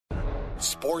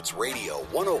Sports Radio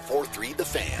 104.3 The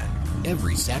Fan.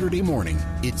 Every Saturday morning,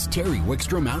 it's Terry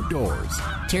Wickstrom Outdoors.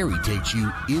 Terry takes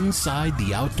you inside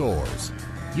the outdoors.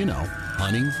 You know,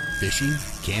 hunting, fishing,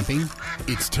 camping.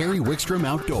 It's Terry Wickstrom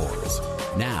Outdoors.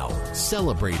 Now,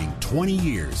 celebrating 20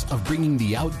 years of bringing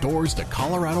the outdoors to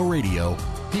Colorado radio,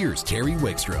 here's Terry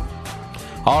Wickstrom.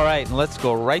 All right, and let's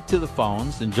go right to the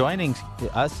phones. And joining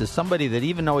us is somebody that,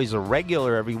 even though he's a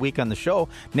regular every week on the show,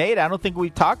 Nate, I don't think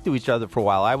we've talked to each other for a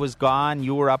while. I was gone,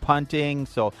 you were up hunting,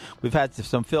 so we've had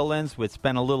some fill-ins. It's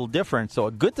been a little different, so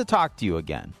good to talk to you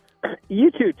again. You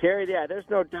too, Terry. Yeah, there's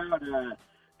no doubt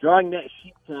drawing that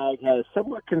sheep tag has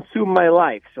somewhat consumed my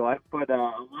life, so I've put a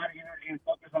lot of energy and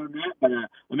focus on that. But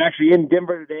I'm actually in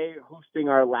Denver today hosting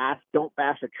our last Don't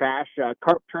Bash the Trash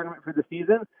carp tournament for the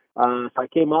season. So I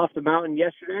came off the mountain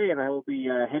yesterday, and I will be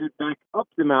headed back up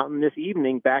the mountain this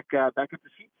evening, back up to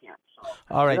sheep camp. So,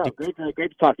 all right, great to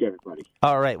talk to everybody.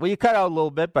 All right, well, you cut out a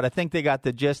little bit, but I think they got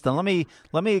the gist. And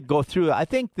let me go through. I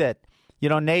think that, you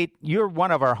know, Nate, you're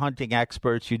one of our hunting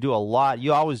experts. You do a lot.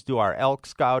 You always do our elk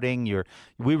scouting.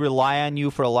 We rely on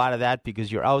you for a lot of that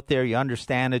because you're out there, you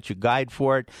understand it, you guide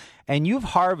for it, and you've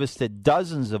harvested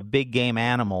dozens of big game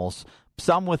animals.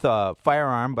 Some with a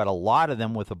firearm, but a lot of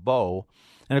them with a bow.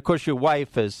 And of course, your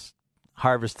wife has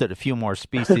harvested a few more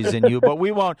species than you, but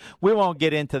we won't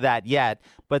get into that yet.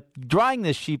 But drawing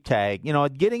this sheep tag, you know,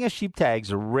 getting a sheep tag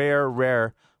is a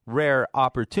rare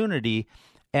opportunity.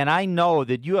 And I know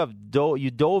that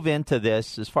you dove into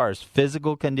this as far as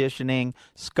physical conditioning,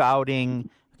 scouting,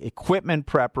 equipment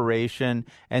preparation,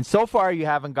 and so far you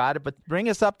haven't got it. But bring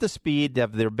us up to speed.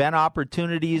 Have there been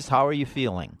opportunities? How are you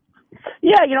feeling?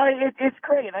 Yeah, you know, it's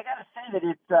great. And I got to say that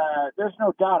it's there's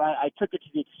no doubt I took it to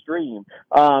the extreme.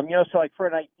 You know, so like for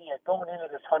an idea, going into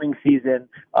this hunting season,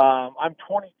 I'm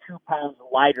 22 pounds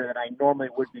lighter than I normally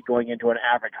would be going into an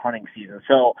average hunting season.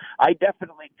 So I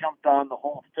definitely jumped on the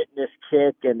whole fitness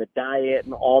kick and the diet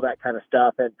and all that kind of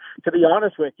stuff. And to be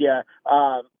honest with you,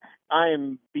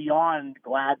 I'm beyond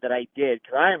glad that I did,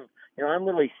 because I'm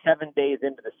literally 7 days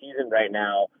into the season right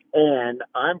now, and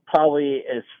I'm probably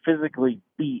as physically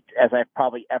beat as I've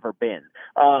probably ever been.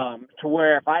 To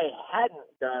where if I hadn't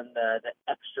done the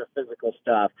extra physical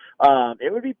stuff,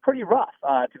 it would be pretty rough,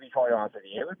 to be totally honest with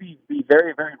you. It would be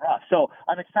very, very rough. So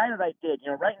I'm excited I did.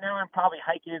 You know, right now I'm probably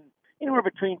hiking anywhere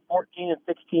between 14 and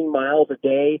 16 miles a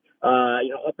day,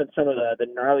 up in some of the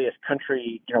gnarliest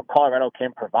country, Colorado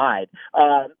can provide.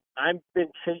 I've been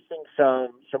chasing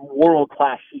some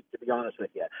world-class sheep, to be honest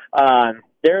with you.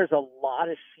 There's a lot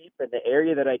of sheep, and the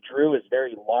area that I drew is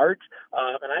very large,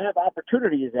 and I have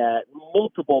opportunities at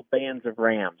multiple bands of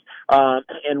rams.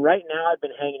 And right now I've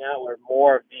been hanging out where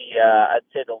more of I'd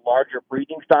say the larger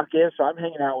breeding stock is, so I'm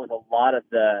hanging out with a lot of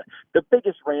the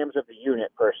biggest rams of the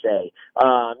unit, per se.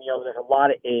 There's a lot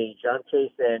of age. I'm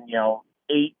chasing,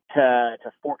 8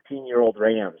 to 14-year-old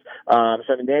rams. So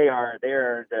I mean,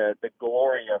 they're the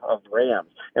glory of rams.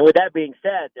 And with that being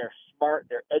said, they're smart,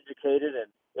 they're educated, and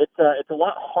it's a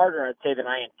lot harder, I'd say, than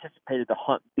I anticipated the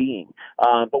hunt being.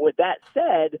 But with that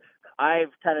said,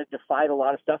 I've kind of defied a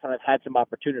lot of stuff, and I've had some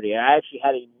opportunity. I actually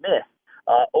had a miss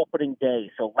opening day.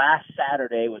 So last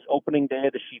Saturday was opening day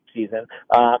of the sheep season,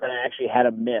 and I actually had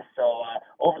a miss. So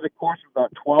over the course of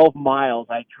about 12 miles,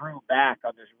 I drew back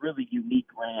on this really unique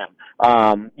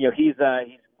ram. He's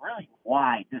really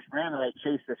wide. This ram that I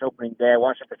chased this opening day, I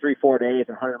watched him for 3-4 days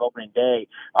and hunted him opening day.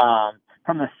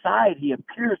 From the side, he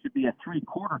appears to be a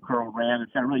 3/4 curl ram.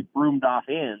 It's got really broomed off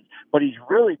ends, but he's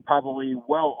really probably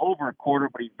well over a quarter,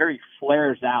 but he very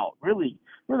flares out. Really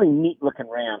neat looking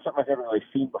ram, something I've never really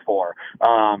seen before.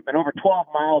 And over 12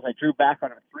 miles, I drew back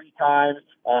on him 3 times.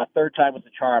 Third time was the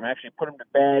charm. I actually put him to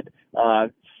bed,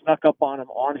 snuck up on him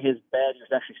on his bed. He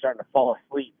was actually starting to fall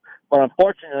asleep. But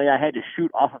unfortunately, I had to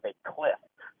shoot off of a cliff.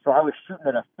 So I was shooting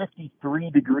at a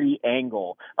 53-degree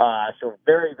angle. So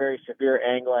very, very severe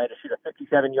angle. I had to shoot a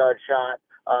 57-yard shot,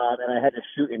 and I had to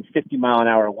shoot in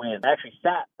 50-mile-an-hour wind. I actually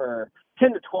sat for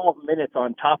 10 to 12 minutes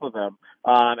on top of him,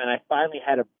 and I finally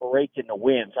had a break in the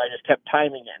wind. So I just kept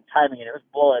timing it. It was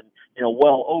blowing,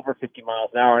 well over 50 miles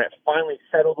an hour, and it finally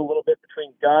settled a little bit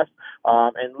between gusts.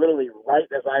 And literally right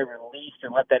as I released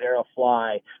and let that arrow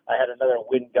fly, I had another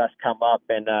wind gust come up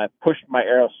and pushed my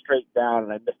arrow straight down,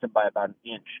 and I missed him by about an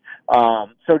inch.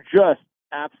 So just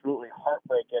absolutely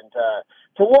heartbreaking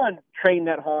to one, train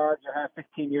that hard. You have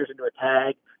 15 years into a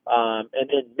tag, and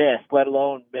then miss, let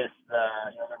alone miss the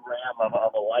ram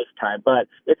of a lifetime. But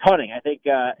it's hunting. I think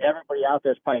everybody out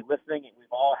there is probably listening, and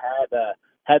we've all had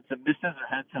had some misses or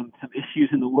had some issues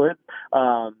in the woods.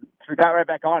 So we got right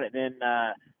back on it. Then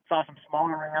saw some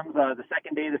smaller rams the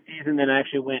second day of the season. Then I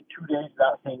actually went 2 days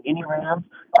without seeing any rams.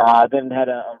 Then had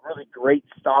a really great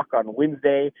stalk on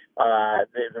Wednesday.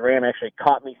 The ram actually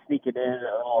caught me sneaking in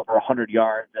over 100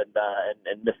 yards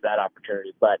and missed that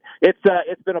opportunity. But it's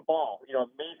been a ball.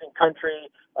 Amazing country.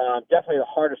 Definitely the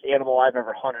hardest animal I've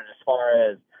ever hunted as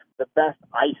far as the best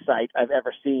eyesight I've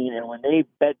ever seen. And when they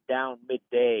bed down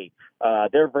midday,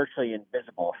 they're virtually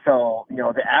invisible. So,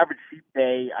 the average sheep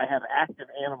day, I have active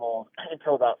animals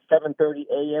until about 7:30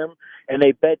 a.m. and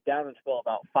they bed down until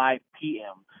about 5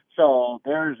 p.m. So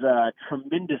there's a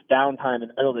tremendous downtime in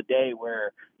the middle of the day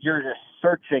where you're just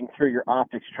searching through your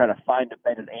optics to try to find a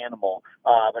bedded animal.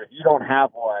 But if you don't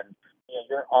have one,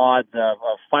 your odds of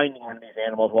finding one of these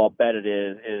animals while bedded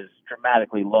is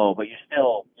dramatically low, but you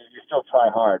still try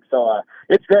hard. So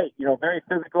it's great, very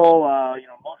physical,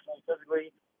 emotionally,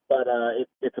 physically, but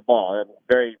it's a ball. I'm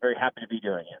very, very happy to be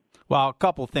doing it. Well, a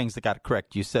couple of things that got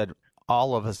correct. You said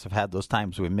all of us have had those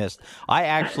times we missed. I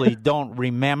actually don't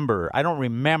remember. I don't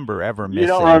remember ever missing. You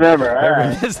don't remember.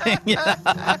 Ever missing.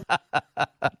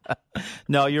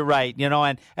 No, you're right.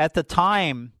 And at the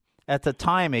time,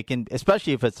 it can,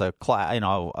 especially if it's a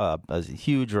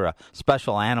huge or a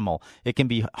special animal, it can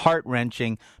be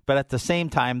heart-wrenching. But at the same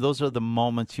time, those are the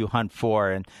moments you hunt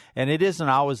for. And it isn't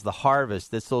always the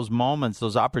harvest. It's those moments,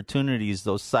 those opportunities,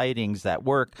 those sightings that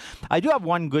work. I do have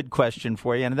one good question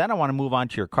for you, and then I want to move on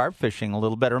to your carp fishing a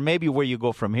little bit, or maybe where you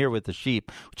go from here with the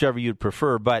sheep, whichever you'd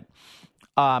prefer. But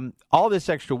all this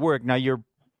extra work, now you're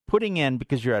putting in,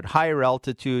 because you're at higher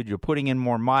altitude, you're putting in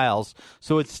more miles,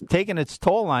 so it's taking its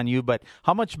toll on you. But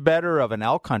how much better of an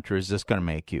elk hunter is this going to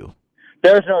make you?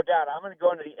 There's no doubt. I'm going to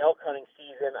go into the elk hunting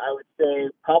season, I would say,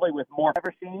 probably with more I've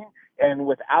ever seen, and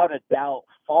without a doubt,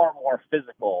 far more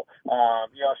physical.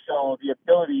 So the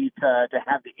ability to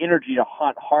have the energy to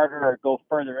hunt harder or go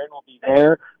further in will be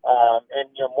there, and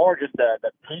more just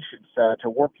the patience to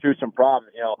work through some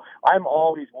problems. I'm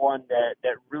always one that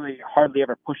really hardly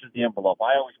ever pushes the envelope.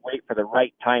 I always wait for the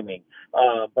right timing. But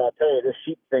I'll tell you, this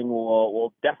sheep thing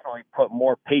will definitely put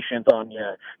more patience on you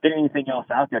than anything else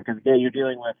out there, because again, you're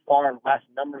dealing with far less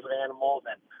numbers of animals,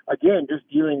 and again, just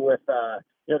dealing with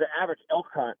the average elk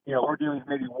hunt, we're dealing with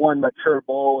maybe one mature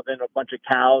bull within a bunch of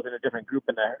cows and a different group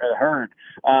in the herd.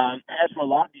 As for a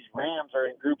lot of these rams are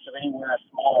in groups of anywhere as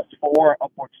small as 4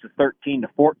 upwards to 13 to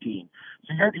 14.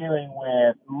 So you're dealing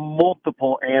with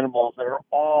multiple animals that are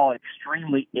all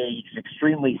extremely aged,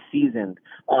 extremely seasoned.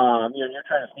 You're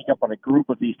trying to sneak up on a group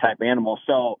of these type animals.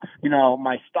 So,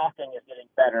 my stalking is getting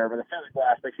better, but the physical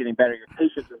aspect's getting better. Your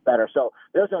patience is better. So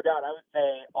there's no doubt, I would say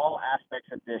all aspects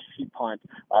of this sheep hunt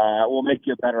will make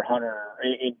you a better hunter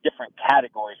in different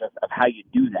categories of how you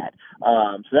do that.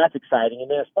 So that's exciting.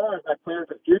 And then as far as my plans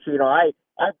for the future,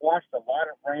 I've watched a lot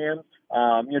of rams.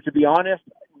 To be honest,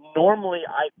 normally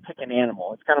I pick an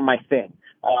animal. It's kind of my thing.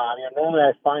 Normally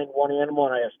I find one animal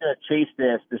and I just going to chase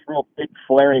this real big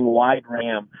flaring wide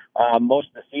ram most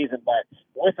of the season. But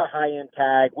with a high-end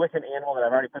tag, with an animal that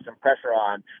I've already put some pressure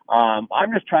on,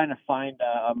 I'm just trying to find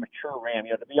a mature ram.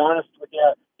 To be honest with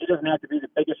you, it doesn't have to be the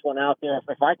biggest one out there.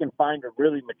 If I can find a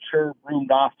really mature,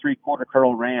 groomed off 3/4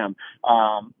 curl ram,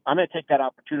 I'm going to take that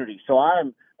opportunity. So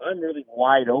I'm really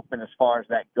wide open as far as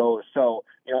that goes. So,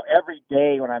 every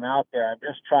day when I'm out there, I'm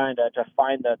just trying to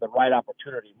find the right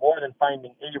opportunity. More than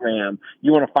finding a ram,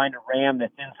 you want to find a ram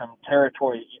that's in some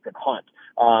territory that you can hunt.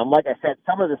 Like I said,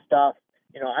 some of the stuff,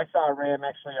 I saw a ram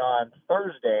actually on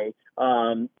Thursday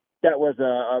that was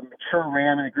a mature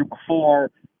ram in a group of 4.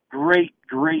 Great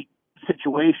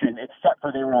situation, except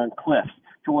for they were on cliffs,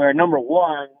 to where, number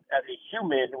one, as a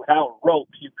human, without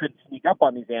ropes, you couldn't sneak up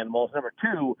on these animals. Number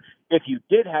two, if you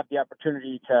did have the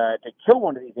opportunity to kill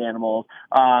one of these animals,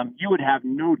 you would have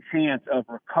no chance of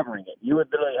recovering it. You would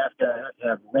literally have to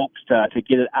have ropes to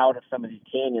get it out of some of these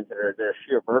canyons that are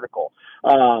sheer vertical.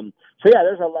 So yeah,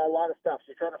 there's a lot of stuff. So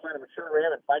you're trying to find a mature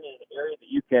ram and finding an area that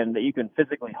you can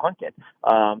physically hunt it.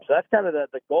 So that's kind of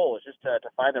the goal, is just to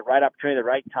find the right opportunity, the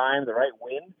right time, the right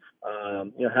wind.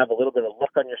 Have a little bit of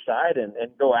luck on your side and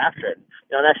go after it.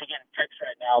 I'm actually getting texts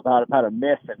right now about how to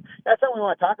miss, and that's something we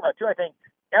want to talk about too. I think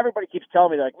everybody keeps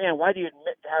telling me, like, man, why do you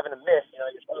admit to having a miss?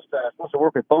 You're supposed to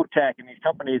work with Bowtech and these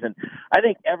companies, and I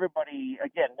think everybody,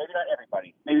 again, maybe not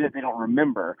everybody, maybe that they don't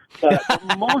remember, but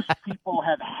most people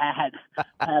have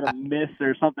had a miss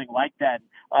or something like that.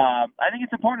 I think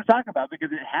it's important to talk about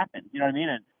because it happens. You know what I mean?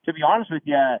 And to be honest with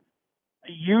you,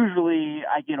 usually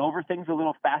I get over things a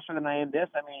little faster than I am this.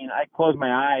 I mean, I close my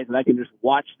eyes and I can just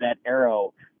watch that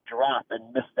arrow drop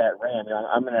and miss that ram,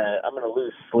 I'm gonna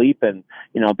lose sleep and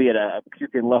be at a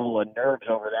puking level of nerves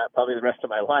over that probably the rest of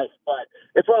my life. But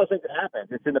it's one of those things that happens.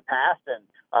 It's in the past, and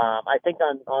I think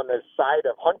on the side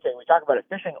of hunting, we talk about it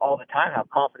fishing all the time, how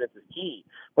confidence is key.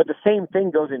 But the same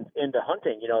thing goes into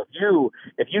hunting.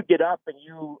 If you get up and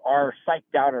you are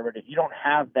psyched out already, if you don't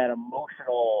have that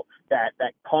emotional, that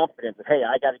confidence of, hey,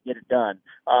 I got to get it done,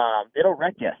 it'll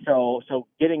wreck you. So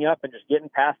getting up and just getting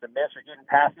past the miss or getting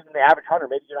past even the average hunter,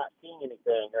 maybe you're not seeing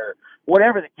anything or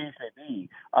whatever the case may be,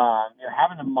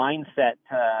 having the mindset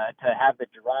to have the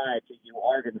drive that you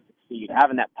are going to succeed,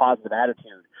 having that positive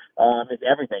attitude is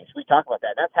everything. So we talk about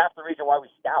that. That's half the reason why we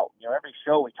scout. Every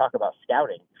show we talk about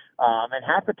scouting. And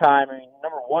half the time,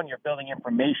 number one, you're building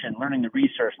information, learning the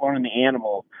research, learning the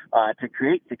animals to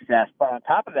create success. But on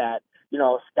top of that,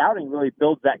 scouting really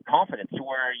builds that confidence to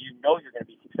where you're going to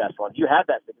be successful. If you have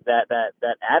that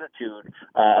attitude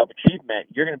of achievement,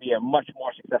 you're going to be a much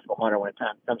more successful hunter when it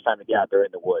comes time to get out there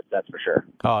in the woods. That's for sure.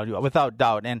 Oh, without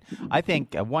doubt. And I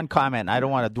think one comment, I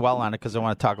don't want to dwell on it because I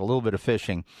want to talk a little bit of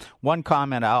fishing. One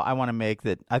comment I want to make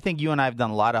that I think you and I have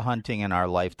done a lot of hunting in our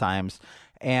lifetimes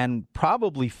and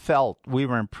probably felt we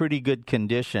were in pretty good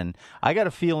condition. I got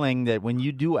a feeling that when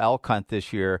you do elk hunt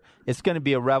this year, it's going to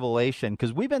be a revelation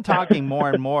because we've been talking more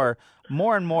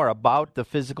and more about the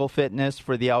physical fitness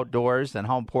for the outdoors and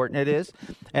how important it is.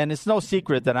 And it's no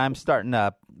secret that I'm starting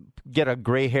to get a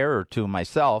gray hair or two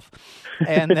myself,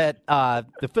 and that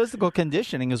the physical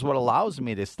conditioning is what allows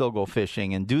me to still go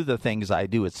fishing and do the things I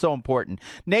do. It's so important.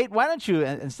 Nate, why don't you,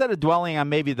 instead of dwelling on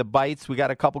maybe the bites, we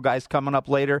got a couple guys coming up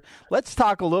later, let's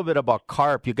talk a little bit about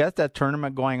carp. You got that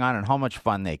tournament going on and how much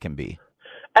fun they can be.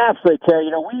 Absolutely, Terry.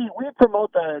 We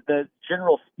promote the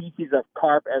general species of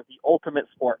carp as the ultimate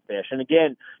sport fish. And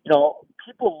again,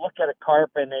 people look at a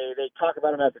carp and they talk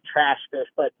about them as a trash fish,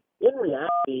 but in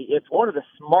reality, it's one of the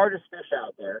smartest fish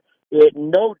out there. It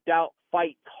no doubt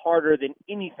fights harder than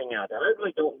anything out there. I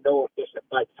really don't know a fish that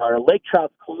fights harder. Lake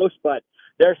trout's close, but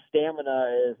their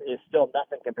stamina is still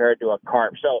nothing compared to a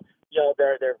carp. So,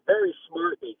 they're very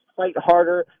smart. They fight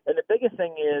harder. And the biggest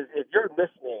thing is, if you're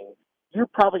listening, you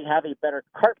probably have a better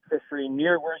carp fishery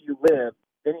near where you live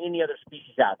than any other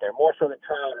species out there, more so than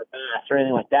trout or bass or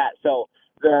anything like that. So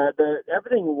the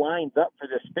everything lines up for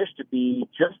this fish to be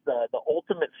just the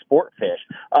ultimate sport fish.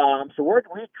 So we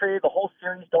created the whole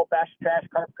series, Don't Bash Trash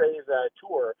Carp Craze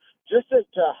Tour, just to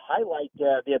highlight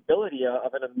the ability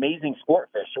of an amazing sport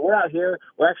fish. So we're out here.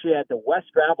 We're actually at the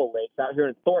West Gravel Lakes out here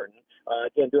in Thornton.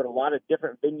 Again, doing a lot of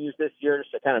different venues this year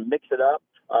just to kind of mix it up.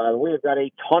 We've got a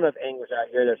ton of anglers out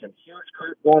here. There's some huge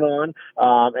carp going on,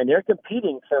 and they're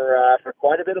competing for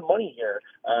quite a bit of money here.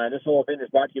 This whole event is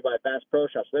brought to you by Bass Pro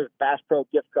Shops. So there's Bass Pro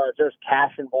gift cards. There's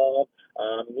cash involved.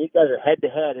 These guys are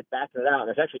head-to-head and backing it out.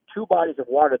 There's actually 2 bodies of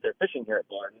water that they're fishing here at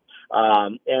Thornton.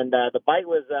 And the bite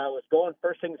was going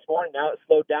first thing this morning. Now it's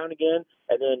slowed down again.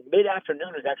 And then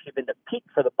mid-afternoon has actually been the peak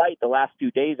for the bite the last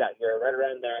few days out here, right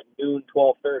around noon,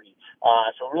 12:30.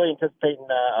 So we're really anticipating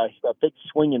a big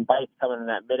swing in bites coming in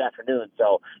that mid-afternoon.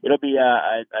 So it'll be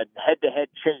a head-to-head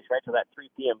chase right to that 3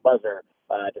 p.m. buzzer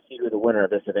to see who the winner of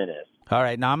this event is. All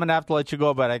right. Now, I'm going to have to let you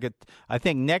go, but I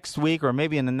think next week or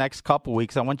maybe in the next couple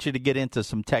weeks, I want you to get into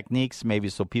some techniques maybe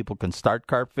so people can start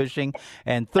carp fishing.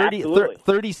 And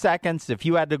 30 seconds, if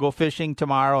you had to go fishing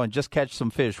tomorrow and just catch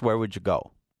some fish, where would you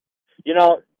go?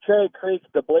 Cherry Creek,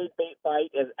 the blade bait bite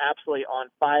is absolutely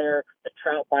on fire. The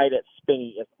trout bite at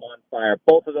Spinney is on fire.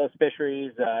 Both of those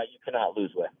fisheries you cannot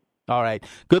lose with. All right.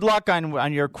 Good luck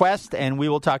on your quest, and we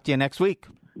will talk to you next week.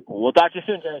 We'll talk to you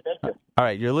soon, Terry. Thank you. All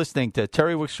right, you're listening to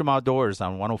Terry Wickstrom Outdoors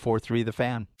on 104.3 The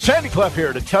Fan. Sandy Clough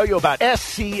here to tell you about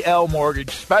SCL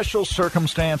Mortgage, special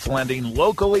circumstance lending,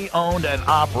 locally owned and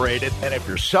operated. And if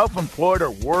you're self-employed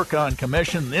or work on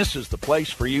commission, this is the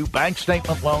place for you. Bank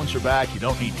statement loans are back. You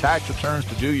don't need tax returns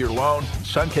to do your loan. In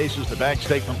some cases, the bank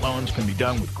statement loans can be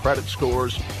done with credit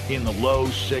scores in the low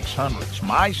 600s.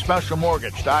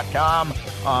 MySpecialMortgage.com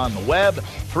on the web,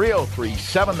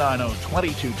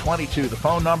 303-790-2222, the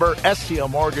phone number. SCL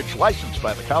Mortgage, licensed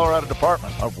by the Colorado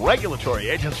Department of Regulatory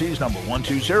Agencies, number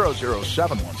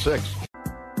 1200716.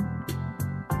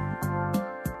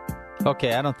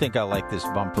 Okay, I don't think I like this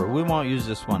bumper. We won't use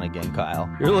this one again,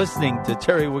 Kyle. You're listening to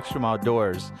Terry Wickstrom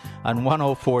Outdoors on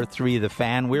 104.3 The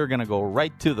Fan. We're going to go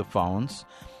right to the phones.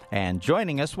 And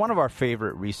joining us, one of our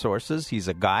favorite resources. He's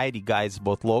a guide. He guides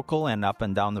both local and up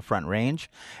and down the Front Range.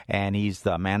 And he's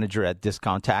the manager at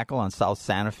Discount Tackle on South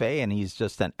Santa Fe. And he's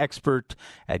just an expert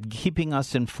at keeping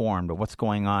us informed of what's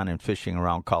going on in fishing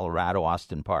around Colorado.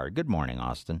 Austin Parr. Good morning,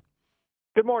 Austin.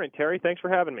 Good morning, Terry. Thanks for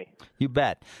having me. You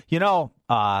bet.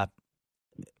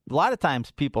 a lot of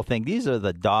times people think these are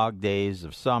the dog days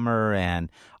of summer, and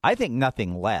I think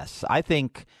nothing less. I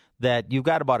think that you've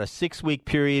got about a 6-week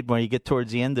period where you get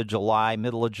towards the end of July,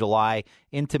 middle of July,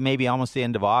 into maybe almost the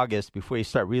end of August before you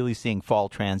start really seeing fall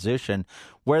transition,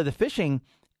 where the fishing,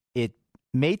 it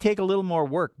may take a little more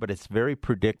work, but it's very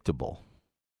predictable.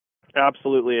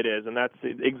 Absolutely it is, and that's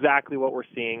exactly what we're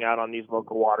seeing out on these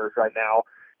local waters right now.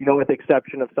 You know, with the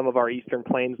exception of some of our Eastern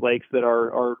Plains lakes that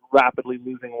are rapidly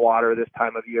losing water this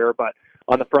time of year, but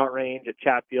on the Front Range, at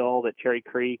Chatfield, at Cherry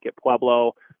Creek, at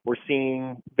Pueblo, we're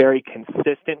seeing very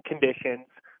consistent conditions.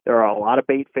 There are a lot of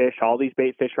bait fish. All these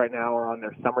bait fish right now are on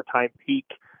their summertime peak.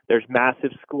 There's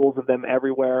massive schools of them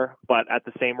everywhere, but at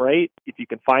the same rate, if you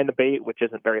can find the bait, which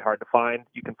isn't very hard to find,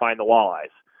 you can find the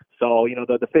walleyes. So, you know,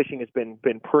 the fishing has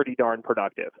been pretty darn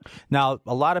productive. Now,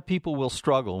 a lot of people will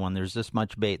struggle when there's this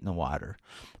much bait in the water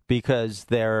because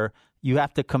you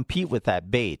have to compete with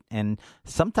that bait. And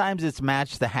sometimes it's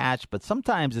match the hatch, but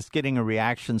sometimes it's getting a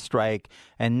reaction strike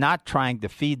and not trying to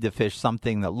feed the fish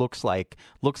something that looks like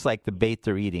the bait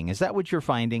they're eating. Is that what you're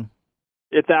finding?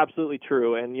 It's absolutely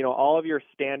true. And, you know, all of your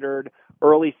standard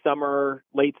early summer,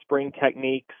 late spring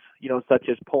techniques, you know, such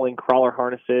as pulling crawler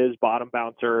harnesses, bottom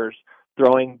bouncers,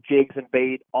 throwing jigs and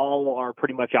bait, all are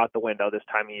pretty much out the window this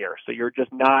time of year. So you're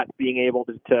just not being able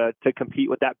to compete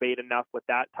with that bait enough with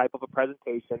that type of a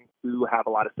presentation to have a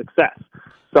lot of success.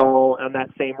 So on that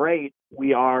same rate,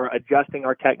 we are adjusting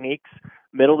our techniques.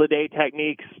 Middle of the day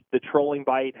techniques, the trolling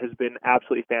bite has been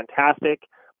absolutely fantastic.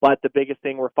 But the biggest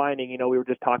thing we're finding, you know, we were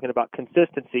just talking about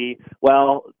consistency.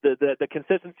 Well, the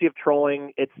consistency of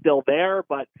trolling, it's still there,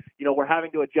 but, you know, we're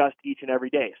having to adjust each and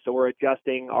every day. So we're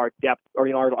adjusting our depth or,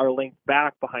 you know, our length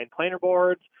back behind planer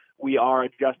boards. We are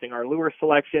adjusting our lure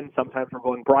selection. Sometimes we're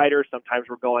going brighter. Sometimes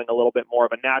we're going a little bit more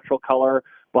of a natural color.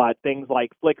 But things like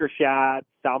flicker shad,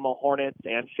 Salmo hornets,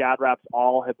 and shad wraps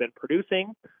all have been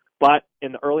producing. But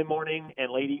in the early morning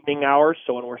and late evening hours,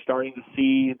 so when we're starting to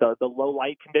see the low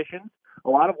light conditions, a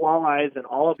lot of walleyes in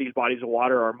all of these bodies of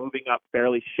water are moving up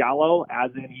fairly shallow, as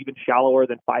in even shallower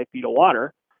than 5 feet of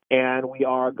water. And we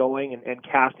are going and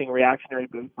casting reactionary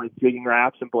baits like jigging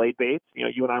wraps and blade baits. You know,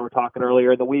 you and I were talking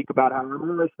earlier in the week about how we're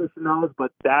really fishing those,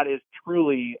 but that is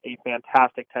truly a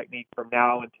fantastic technique from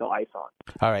now until ice on.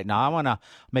 All right. Now, I want to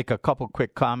make a couple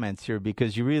quick comments here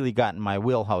because you really got in my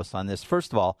wheelhouse on this.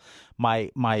 First of all,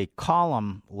 my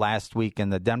column last week in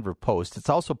the Denver Post, it's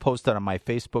also posted on my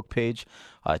Facebook page,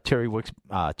 Terry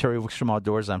Wickstrom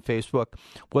Outdoors on Facebook,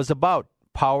 was about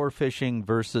power fishing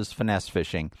versus finesse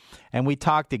fishing. And we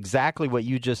talked exactly what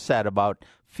you just said about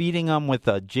feeding them with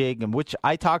a jig, and which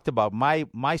I talked about.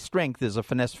 My strength is a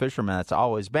finesse fisherman. That's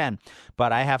always been.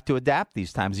 But I have to adapt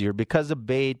these times of year because of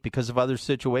bait, because of other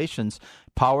situations.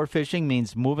 Power fishing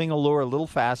means moving a lure a little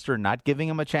faster, not giving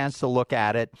them a chance to look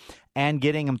at it, and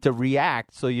getting them to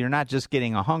react so you're not just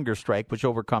getting a hunger strike, which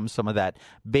overcomes some of that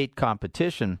bait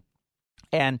competition.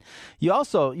 And you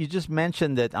just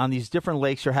mentioned that on these different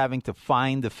lakes, you're having to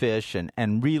find the fish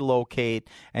and relocate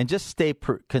and just stay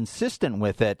consistent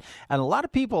with it. And a lot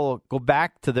of people go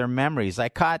back to their memories. I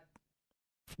caught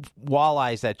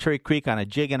walleyes at Cherry Creek on a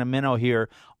jig and a minnow here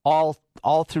all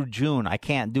through June. I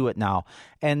can't do it now.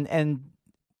 And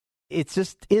it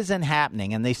just isn't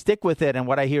happening, and they stick with it, and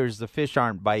what I hear is the fish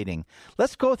aren't biting.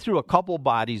 Let's go through a couple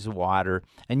bodies of water,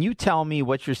 and you tell me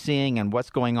what you're seeing and what's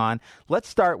going on. Let's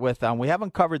start with, we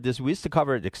haven't covered this. We used to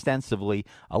cover it extensively,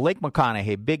 Lake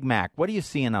McConaughey, Big Mac. What are you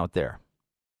seeing out there?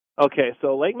 Okay,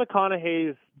 so Lake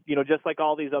McConaughey's, you know, just like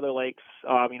all these other lakes,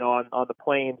 you know, on the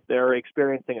plains, they're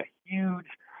experiencing a huge,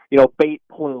 you know, bait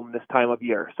plume this time of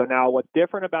year. So now what's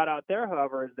different about out there,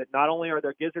 however, is that not only are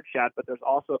there gizzard shad, but there's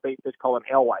also a bait fish called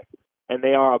an alewife. And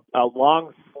they are a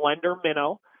long, slender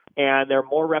minnow, and they're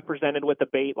more represented with a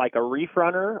bait like a reef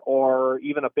runner or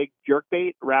even a big jerk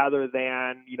bait rather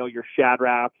than, you know, your shad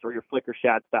wraps or your flicker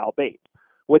shad style bait.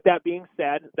 With that being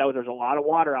said, there's a lot of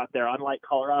water out there. Unlike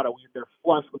Colorado, they're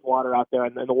flush with water out there,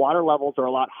 and the water levels are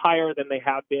a lot higher than they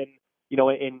have been, you know,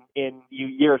 in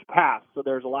years past. So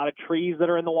there's a lot of trees that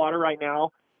are in the water right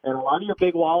now, and a lot of your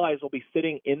big walleyes will be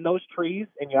sitting in those trees,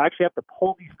 and you actually have to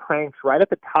pull these cranks right at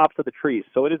the tops of the trees.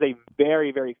 So it is a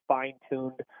very, very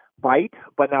fine-tuned bite.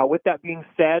 But now with that being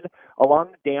said,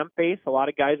 along the dam face, a lot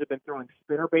of guys have been throwing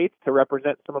spinner baits to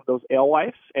represent some of those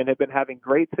alewives and have been having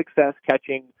great success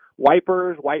catching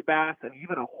wipers, white bass, and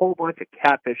even a whole bunch of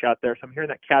catfish out there. So I'm hearing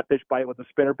that catfish bite with the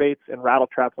spinner baits and rattle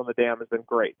traps on the dam has been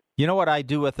great. You know what I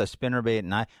do with a spinner bait,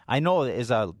 and I know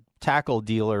as a tackle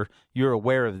dealer, you're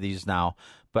aware of these now,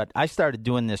 but I started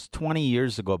doing this 20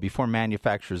 years ago before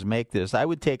manufacturers make this. I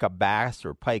would take a bass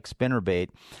or pike spinner bait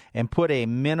and put a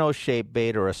minnow-shaped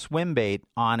bait or a swim bait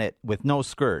on it with no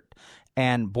skirt.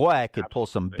 And, boy, I could pull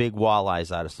some big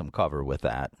walleyes out of some cover with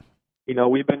that. You know,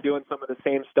 we've been doing some of the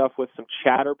same stuff with some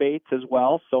chatterbaits as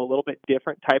well, so a little bit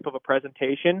different type of a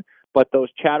presentation. But those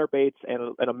chatterbaits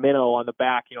and a minnow on the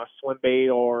back, you know, a swim bait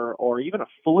or even a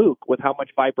fluke with how much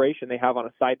vibration they have on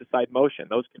a side-to-side motion,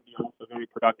 those can be also very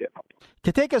productive.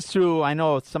 To take us through, I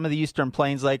know some of the Eastern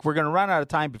Plains Lake, we're going to run out of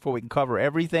time before we can cover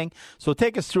everything. So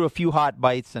take us through a few hot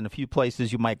bites and a few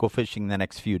places you might go fishing the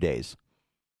next few days.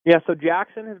 Yeah, so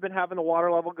Jackson has been having the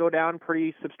water level go down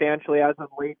pretty substantially as of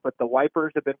late, but the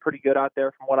wipers have been pretty good out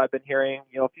there from what I've been hearing.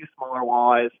 You know, a few smaller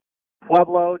walleyes.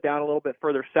 Pueblo down a little bit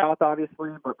further south,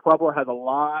 obviously, but Pueblo has a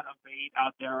lot of bait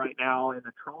out there right now, and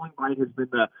the trolling bite has been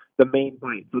the main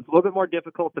bite. So it's a little bit more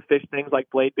difficult to fish things like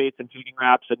blade baits and jigging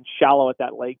wraps and shallow at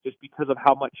that lake just because of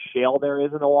how much shale there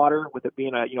is in the water, with it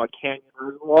being a canyon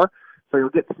reservoir. So you'll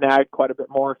get snagged quite a bit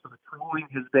more. So the trolling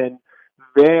has been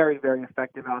very, very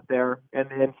effective out there. And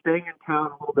then staying in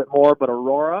town a little bit more, but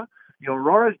Aurora,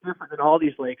 Aurora is different than all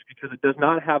these lakes because it does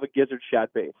not have a gizzard shad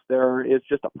base. There is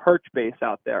just a perch base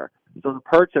out there. So the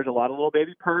perch, there's a lot of little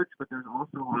baby perch, but there's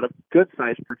also a lot of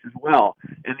good-sized perch as well.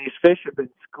 And these fish have been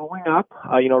schooling up,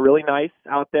 really nice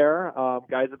out there.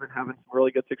 Guys have been having some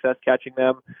really good success catching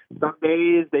them. Some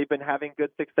days they've been having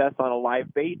good success on a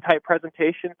live bait type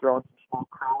presentation, throwing some small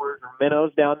crawlers or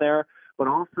minnows down there. But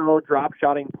also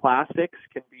drop-shotting plastics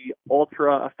can be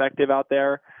ultra effective out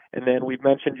there. And then we've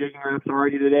mentioned jigging wraps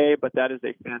already today, but that is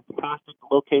a fantastic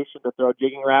location to throw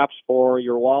jigging wraps for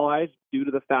your walleyes due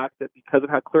to the fact that because of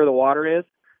how clear the water is,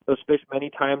 those fish many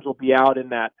times will be out in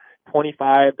that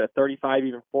 25 to 35,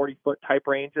 even 40-foot type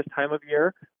range this time of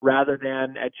year, rather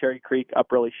than at Cherry Creek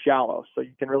up really shallow. So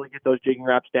you can really get those jigging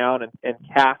wraps down and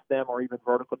cast them or even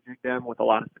vertical jig them with a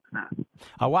lot of success.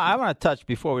 Well, I want to touch,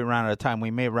 before we run out of time,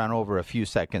 we may run over a few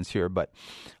seconds here, but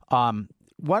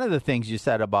one of the things you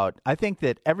said about, I think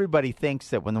that everybody thinks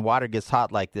that when the water gets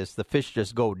hot like this, the fish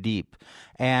just go deep.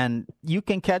 And you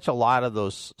can catch a lot of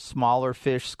those smaller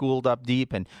fish schooled up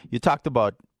deep. And you talked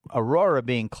about Aurora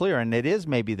being clear, and it is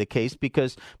maybe the case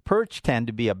because perch tend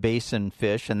to be a basin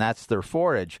fish, and that's their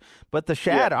forage. But the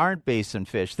shad aren't basin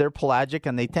fish. They're pelagic,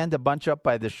 and they tend to bunch up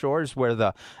by the shores where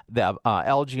the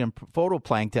algae and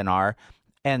phytoplankton are.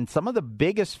 And some of the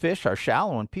biggest fish are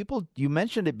shallow. And people, you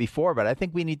mentioned it before, but I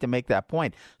think we need to make that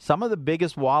point. Some of the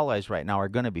biggest walleyes right now are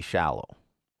going to be shallow.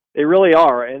 They really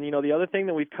are. And, the other thing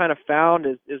that we've kind of found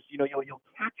is you'll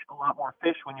catch a lot more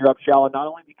fish when you're up shallow, not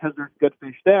only because there's good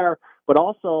fish there, but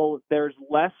also there's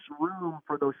less room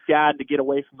for those shad to get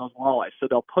away from those walleyes. So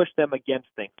they'll push them against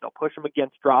things. They'll push them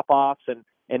against drop-offs and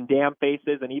dam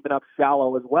faces and even up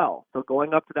shallow as well. So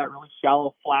going up to that really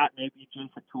shallow flat, maybe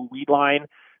adjacent to a weed line,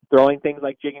 throwing things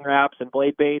like jigging wraps and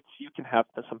blade baits, you can have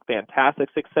some fantastic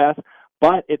success.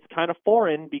 But it's kind of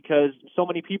foreign because so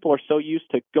many people are so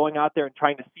used to going out there and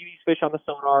trying to see these fish on the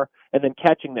sonar and then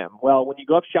catching them. Well, when you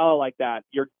go up shallow like that,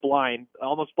 you're blind,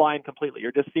 almost blind completely.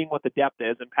 You're just seeing what the depth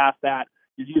is, and past that,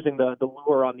 you're using the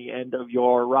lure on the end of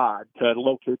your rod to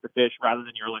locate the fish rather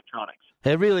than your electronics.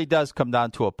 It really does come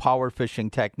down to a power fishing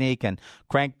technique and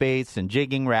crankbaits and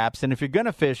jigging wraps. And if you're going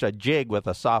to fish a jig with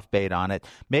a soft bait on it,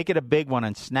 make it a big one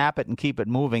and snap it and keep it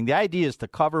moving. The idea is to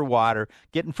cover water,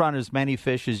 get in front of as many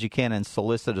fish as you can, and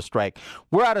solicit a strike.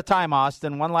 We're out of time,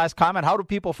 Austin. One last comment. How do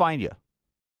people find you?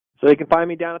 So they can find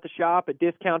me down at the shop at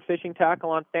Discount Fishing Tackle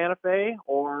on Santa Fe,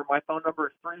 or my phone number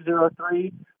is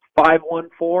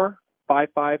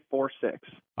 303-514-5546.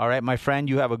 All right, my friend,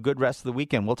 you have a good rest of the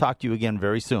weekend. We'll talk to you again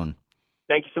very soon.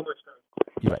 Thank you so much.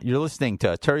 You're listening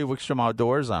to Terry Wickstrom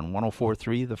Outdoors on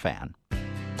 104.3 The Fan.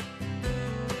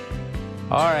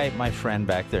 All right, my friend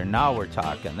back there, now we're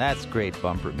talking. That's great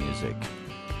bumper music.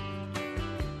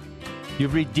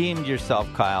 You've redeemed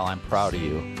yourself, Kyle. I'm proud of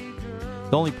you.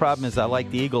 The only problem is I like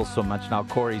the Eagles so much now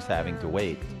Corey's having to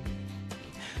wait.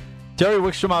 Terry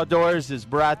Wickstrom Outdoors is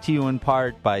brought to you in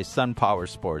part by Sun Power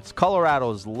Sports,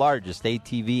 Colorado's largest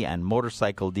ATV and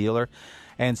motorcycle dealer.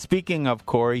 And speaking of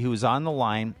Corey, who's on the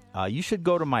line, you should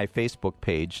go to my Facebook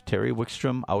page, Terry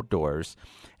Wickstrom Outdoors,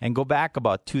 and go back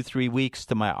about 2-3 weeks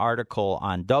to my article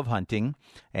on dove hunting.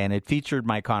 And it featured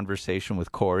my conversation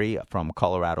with Corey from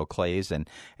Colorado Clays and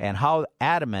how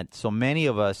adamant so many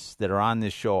of us that are on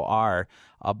this show are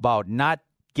about not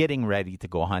getting ready to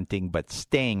go hunting, but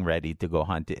staying ready to go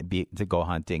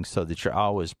hunting so that you're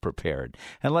always prepared.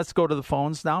 And let's go to the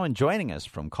phones now. And joining us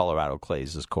from Colorado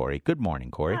Clays is Corey. Good morning,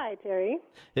 Corey. Hi, Terry.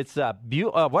 It's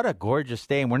what a gorgeous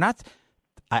day. And we're not,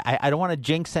 I don't want to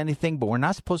jinx anything, but we're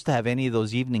not supposed to have any of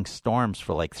those evening storms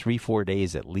for like 3-4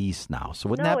 days at least now.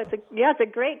 So it's a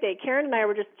great day. Karen and I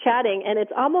were just chatting, and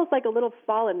it's almost like a little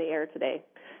fall in the air today.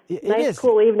 It nice, is.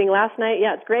 Cool evening last night.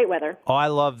 Yeah, it's great weather. Oh, I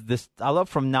love this. I love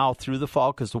from now through the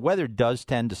fall because the weather does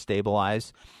tend to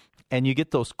stabilize. And you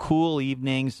get those cool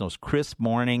evenings, those crisp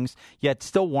mornings, yet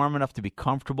still warm enough to be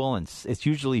comfortable. And it's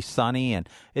usually sunny. And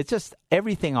it's just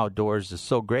everything outdoors is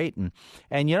so great. And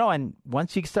and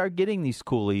once you start getting these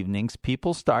cool evenings,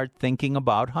 people start thinking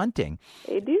about hunting.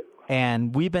 They do.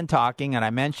 And we've been talking, and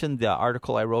I mentioned the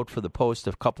article I wrote for the Post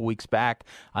a couple weeks back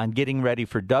on getting ready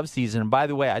for dove season. And by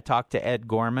the way, I talked to Ed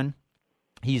Gorman.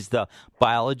 He's the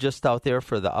biologist out there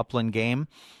for the upland game.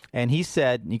 And he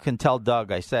said, you can tell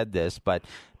Doug I said this, but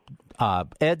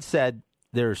Ed said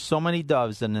there's so many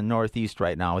doves in the Northeast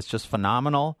right now. It's just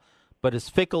phenomenal. But as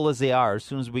fickle as they are, as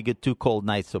soon as we get 2 cold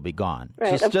nights, they'll be gone.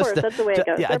 Right, of course, that's the way it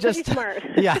goes. Yeah, They're pretty smart.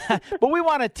 Yeah, but we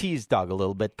want to tease Doug a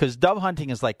little bit because dove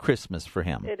hunting is like Christmas for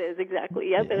him. It is,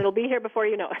 exactly. Yep, and it'll be here before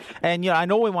you know it. And, I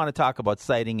know we want to talk about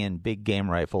sighting in big game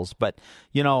rifles, but,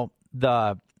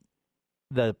 the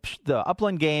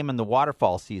upland game and the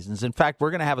waterfall seasons. In fact,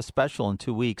 we're going to have a special in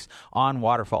 2 weeks on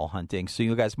waterfall hunting, so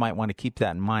you guys might want to keep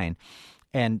that in mind.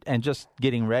 And just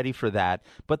getting ready for that.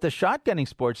 But the shotgunning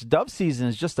sports, dove season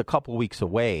is just a couple weeks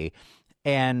away.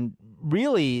 And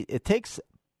really, it takes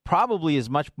probably as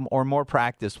much or more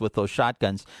practice with those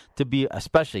shotguns to be,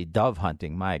 especially dove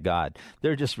hunting. My God,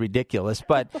 they're just ridiculous.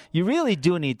 But you really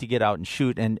do need to get out and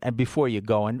shoot and before you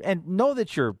go and know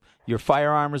that your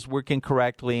firearm is working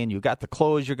correctly and you got the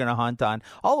clothes you're going to hunt on.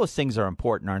 All those things are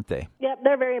important, aren't they? Yep,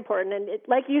 they're very important. And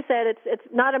like you said, it's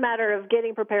not a matter of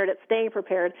getting prepared, it's staying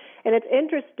prepared. And it's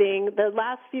interesting, the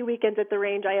last few weekends at the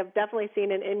range, I have definitely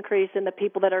seen an increase in the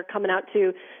people that are coming out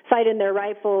to sight in their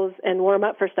rifles and warm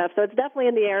up for stuff. So it's definitely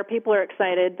in the air. People are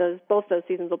excited. Both those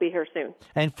seasons will be here soon.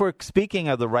 And speaking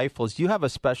of the rifles, you have a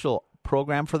special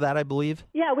program for that, I believe?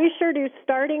 Yeah, we sure do.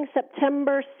 Starting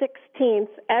September 16th,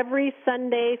 every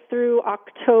Sunday through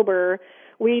October,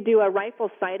 we do a rifle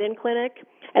sight-in clinic,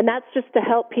 and that's just to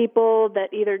help people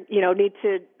that either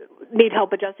need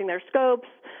help adjusting their scopes,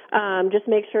 just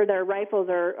make sure their rifles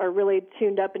are really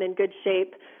tuned up and in good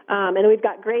shape. And we've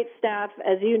got great staff,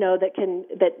 as you know,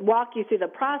 that walk you through the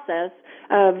process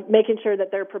of making sure that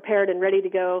they're prepared and ready to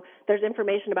go. There's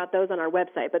information about those on our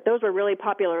website, but those were really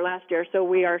popular last year, so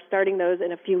we are starting those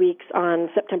in a few weeks on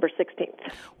September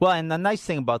 16th. Well, and the nice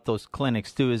thing about those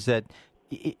clinics, too, is that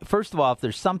first of all, if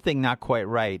there's something not quite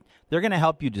right, they're going to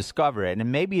help you discover it.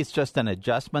 And maybe it's just an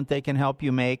adjustment they can help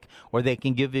you make, or they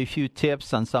can give you a few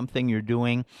tips on something you're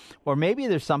doing. Or maybe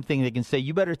there's something they can say,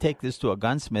 you better take this to a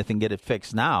gunsmith and get it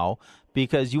fixed now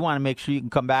because you want to make sure you can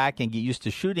come back and get used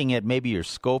to shooting it. Maybe your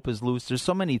scope is loose. There's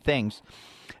so many things.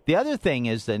 The other thing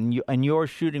is that in your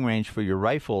shooting range for your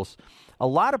rifles, a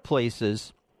lot of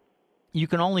places you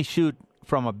can only shoot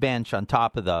from a bench on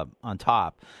top.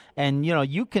 And,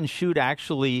 you can shoot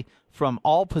actually from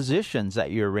all positions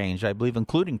at your range, I believe,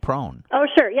 including prone. Oh,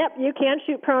 sure. Yep, you can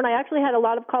shoot prone. I actually had a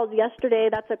lot of calls yesterday.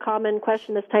 That's a common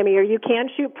question this time of year. You can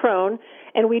shoot prone,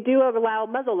 and we do allow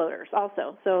muzzle loaders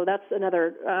also. So that's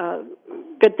another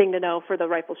good thing to know for the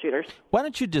rifle shooters. Why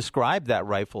don't you describe that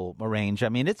rifle range? I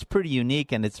mean, it's pretty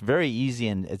unique, and it's very easy,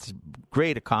 and it's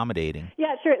great accommodating.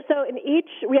 Yeah, sure. So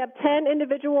we have 10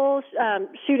 individual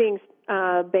shooting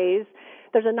bays.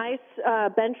 There's a nice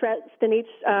bench rest in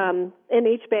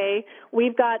each bay.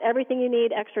 We've got everything you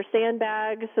need, extra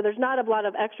sandbags. So there's not a lot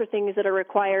of extra things that are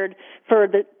required for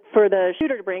the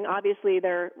shooter to bring. Obviously,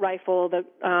 their rifle, the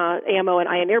ammo, and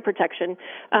eye and ear protection.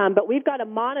 But we've got a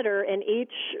monitor in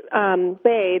each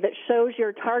bay that shows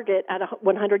your target at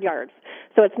 100 yards.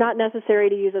 So it's not necessary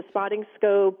to use a spotting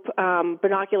scope,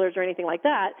 binoculars, or anything like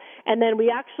that. And then we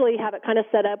actually have it kind of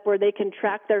set up where they can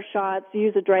track their shots,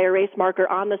 use a dry erase marker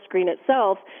on the screen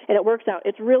itself, and it works out.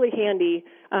 It's really handy.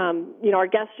 Our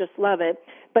guests just love it.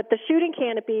 But the shooting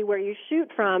canopy where you shoot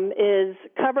from is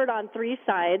covered on 3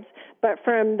 sides, but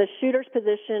from the shooter's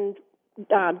position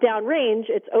downrange,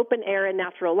 it's open air and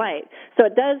natural light. So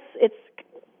it's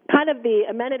kind of the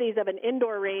amenities of an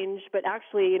indoor range, but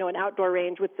actually, an outdoor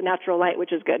range with the natural light,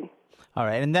 which is good. All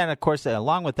right. And then, of course,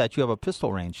 along with that, you have a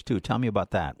pistol range, too. Tell me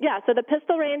about that. Yeah, so the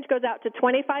pistol range goes out to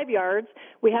 25 yards.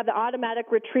 We have the automatic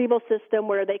retrieval system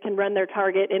where they can run their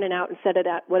target in and out and set it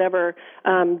at whatever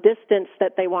distance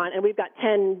that they want. And we've got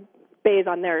 10 bays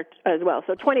on there as well,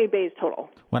 so 20 bays total.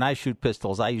 When I shoot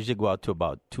pistols, I usually go out to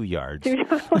about 2 yards.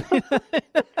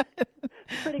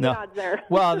 Pretty good odds there.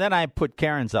 Well, then I put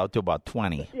Karen's out to about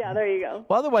 20. Yeah, there you go.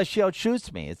 Well, otherwise she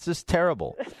outshoots me. It's just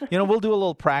terrible. We'll do a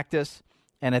little practice,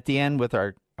 and at the end with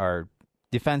our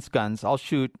defense guns,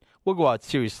 we'll go out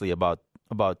seriously about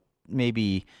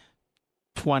maybe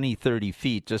 20, 30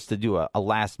 feet just to do a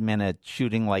last-minute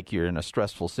shooting like you're in a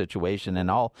stressful situation. And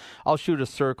I'll shoot a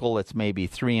circle that's maybe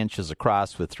 3 inches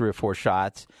across with 3 or 4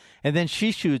 shots. And then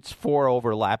she shoots 4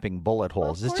 overlapping bullet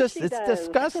holes. Well, it's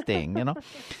disgusting,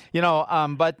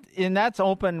 but that's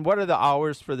open. What are the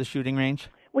hours for the shooting range?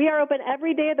 We are open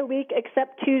every day of the week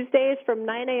except Tuesdays from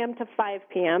 9 a.m. to 5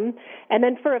 p.m. And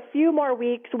then for a few more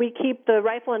weeks, we keep the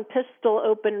rifle and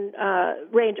pistol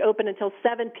range open until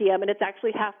 7 p.m., and it's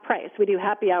actually half price. We do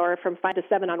happy hour from 5 to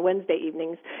 7 on Wednesday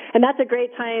evenings. And that's a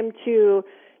great time to,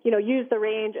 use the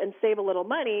range and save a little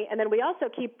money. And then we also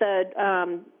keep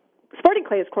the sporting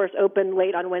clays course open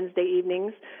late on Wednesday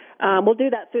evenings. We'll do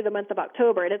that through the month of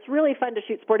October. And it's really fun to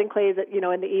shoot sporting clays, in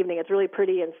the evening. It's really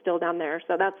pretty and still down there.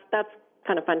 So that's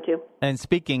kind of fun too. And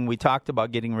speaking, we talked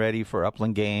about getting ready for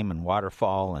upland game and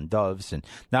waterfowl and doves. And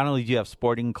not only do you have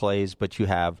sporting clays, but you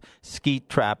have skeet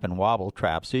trap and wobble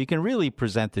trap. So you can really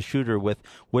present the shooter with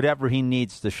whatever he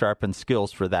needs to sharpen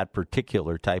skills for that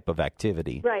particular type of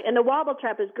activity. Right. And the wobble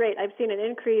trap is great. I've seen an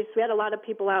increase. We had a lot of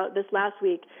people out this last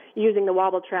week using the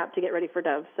wobble trap to get ready for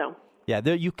doves. So. Yeah,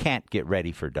 you can't get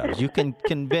ready for doves. You can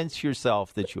convince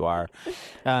yourself that you are.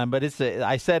 But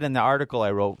I said in the article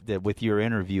I wrote that with your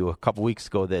interview a couple weeks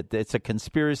ago that it's a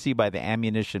conspiracy by the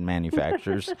ammunition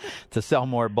manufacturers to sell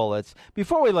more bullets.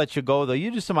 Before we let you go, though,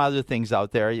 you do some other things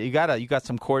out there. You got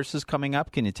some courses coming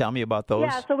up. Can you tell me about those?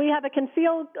 Yeah, so we have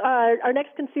our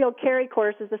next concealed carry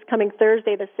course is this coming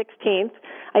Thursday, the 16th.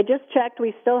 I just checked.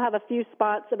 We still have a few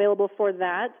spots available for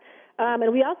that.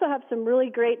 And we also have some really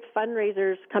great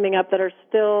fundraisers coming up that are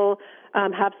still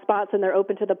have spots and they're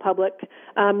open to the public.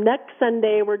 Next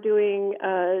Sunday, we're doing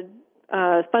a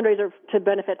fundraiser to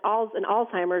benefit an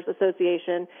Alzheimer's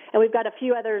Association, and we've got a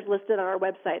few others listed on our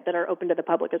website that are open to the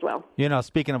public as well.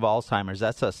 Speaking of Alzheimer's,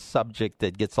 that's a subject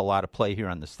that gets a lot of play here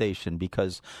on the station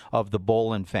because of the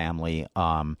Bolin family.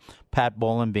 Pat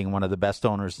Bolin being one of the best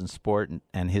owners in sport,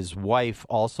 and his wife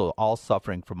also all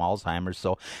suffering from Alzheimer's.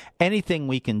 So anything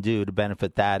we can do to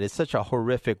benefit that is such a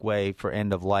horrific way for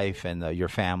end of life and your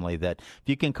family that if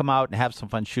you can come out and have some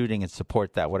fun shooting and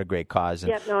support that, what a great cause.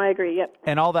 Yep, I agree, yep.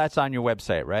 And all that's on your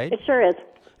website, right? It sure is.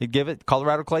 You give it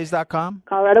coloradoclays.com?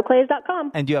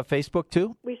 coloradoclays.com. And do you have Facebook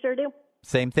too? We sure do.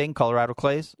 Same thing, Colorado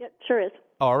Clays? Yep, sure is.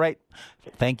 All right.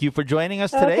 Thank you for joining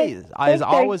us today. Okay. As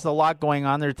always, a lot going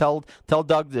on there. Tell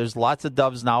Doug there's lots of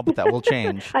doves now, but that will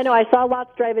change. I know. I saw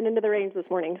lots driving into the range this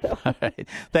morning. So. All right.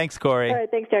 Thanks, Corey. All right.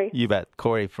 Thanks, Terry. You bet.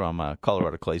 Corey from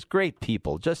Colorado Clays. Great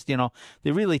people. Just,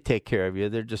 they really take care of you.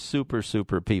 They're just super,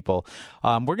 super people.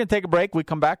 We're going to take a break. We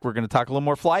come back. We're going to talk a little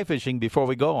more fly fishing before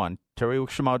we go on Terry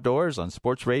Wickstrom Outdoors on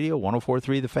Sports Radio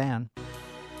 104.3 The Fan.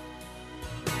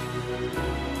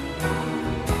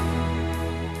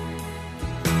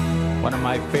 One of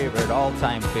my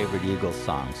all-time favorite Eagles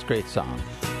songs. Great song.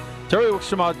 Terry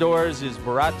Wickstrom Outdoors is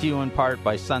brought to you in part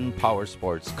by Sun Power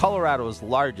Sports, Colorado's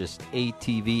largest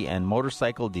ATV and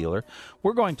motorcycle dealer.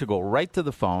 We're going to go right to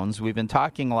the phones. We've been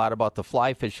talking a lot about the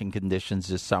fly fishing conditions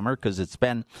this summer because it's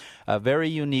been a very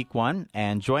unique one.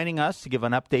 And joining us to give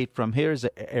an update from his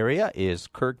area is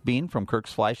Kirk Bean from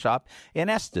Kirk's Fly Shop in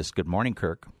Estes. Good morning,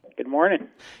 Kirk. Good morning.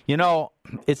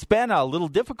 It's been a little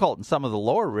difficult in some of the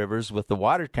lower rivers with the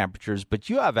water temperatures, but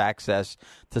you have access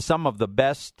to some of the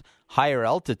best higher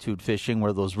altitude fishing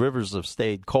where those rivers have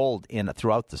stayed cold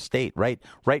throughout the state, right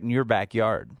in your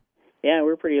backyard. Yeah,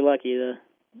 we're pretty lucky. The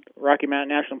Rocky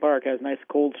Mountain National Park has nice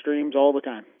cold streams all the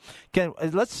time.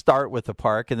 Let's start with the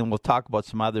park, and then we'll talk about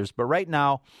some others. But right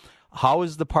now, how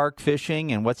is the park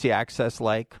fishing, and what's the access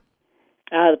like?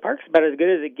 The park's about as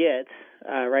good as it gets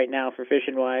right now for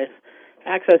fishing-wise.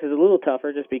 Access is a little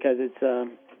tougher just because it's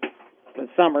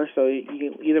summer, so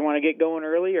you either want to get going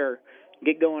early or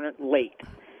get going late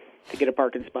to get a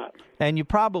parking spot. And you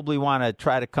probably want to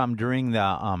try to come during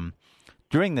the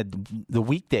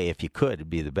weekday if you could. It'd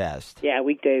be the best. Yeah,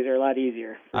 weekdays are a lot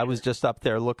easier. I was just up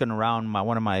there looking around.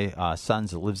 One of my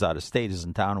sons that lives out of state is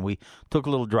in town, and we took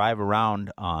a little drive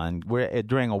around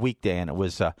during a weekday, and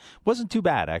it wasn't too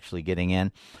bad actually getting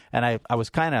in. And I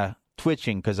was kind of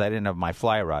twitching because I didn't have my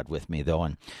fly rod with me, though.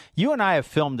 And you and I have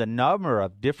filmed a number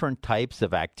of different types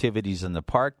of activities in the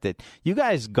park that you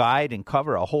guys guide and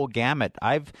cover a whole gamut.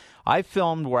 I've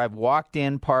filmed where I've walked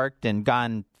in, parked, and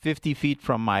gone 50 feet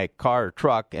from my car or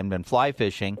truck and been fly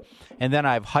fishing. And then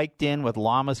I've hiked in with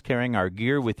llamas carrying our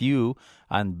gear with you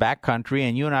on backcountry,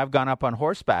 and you and I have gone up on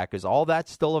horseback. Is all that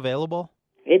still available?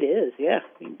 It is, yeah.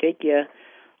 We can take you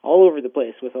all over the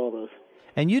place with all those.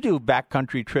 And you do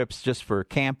backcountry trips just for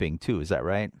camping, too, is that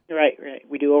right? Right.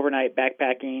 We do overnight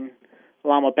backpacking,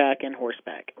 llama pack, and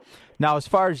horseback. Now, as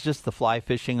far as just the fly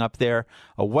fishing up there,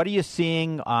 what are you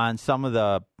seeing on some of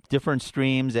the different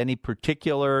streams? Any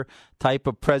particular type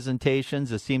of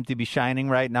presentations that seem to be shining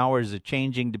right now, or is it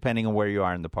changing depending on where you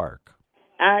are in the park?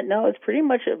 No, it's pretty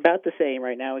much about the same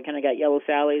right now. We kind of got Yellow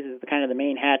Sallies as kind of the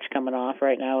main hatch coming off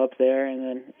right now up there, and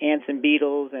then ants and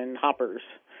beetles and hoppers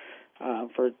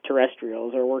for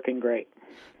terrestrials are working great.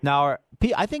 Now,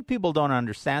 I think people don't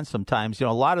understand sometimes, a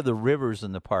lot of the rivers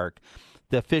in the park,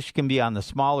 the fish can be on the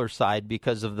smaller side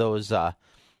because of those,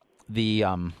 you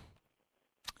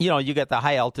get the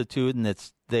high altitude and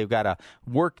they've got to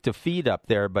work to feed up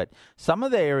there. But some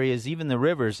of the areas, even the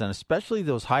rivers, and especially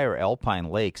those higher alpine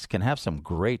lakes, can have some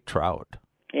great trout.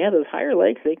 Yeah, those higher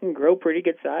lakes, they can grow pretty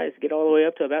good size, get all the way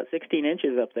up to about 16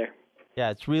 inches up there. Yeah,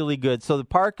 it's really good. So the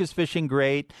park is fishing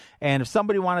great. And if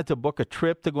somebody wanted to book a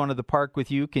trip to go into the park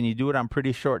with you, can you do it on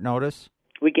pretty short notice?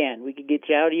 We can. We could get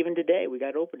you out even today. We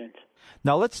got openings.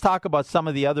 Now, let's talk about some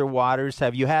of the other waters.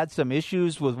 Have you had some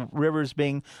issues with rivers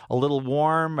being a little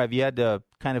warm? Have you had to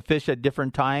kind of fish at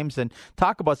different times? And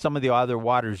talk about some of the other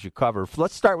waters you cover.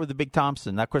 Let's start with the Big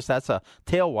Thompson. Of course, that's a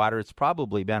tailwater. It's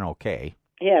probably been okay.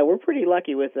 Yeah, we're pretty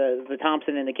lucky with the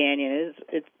Thompson in the canyon.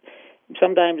 It's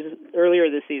sometimes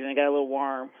earlier this season it got a little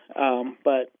warm,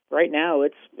 but right now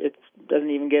it doesn't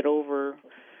even get over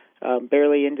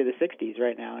barely into the 60s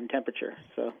right now in temperature.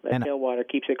 So that tailwater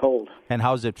keeps it cold. And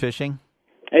how's it fishing?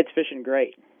 It's fishing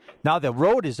great. Now the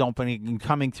road is opening and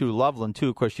coming through Loveland too.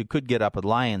 Of course, you could get up at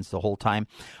Lyons the whole time.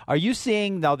 Are you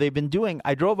seeing now? They've been doing.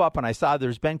 I drove up and I saw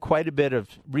there's been quite a bit of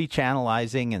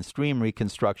rechannelizing and stream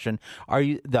reconstruction.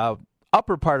 The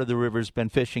upper part of the river's been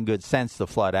fishing good since the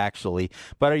flood, actually.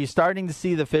 But are you starting to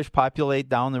see the fish populate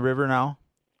down the river now?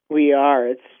 We are.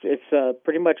 It's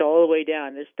pretty much all the way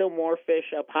down. There's still more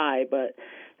fish up high, but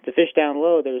the fish down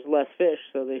low, there's less fish,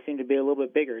 so they seem to be a little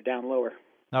bit bigger down lower.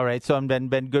 All right. So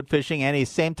been good fishing. Any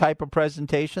same type of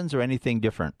presentations or anything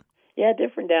different? Yeah,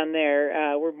 different down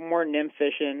there. We're more nymph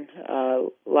fishing. A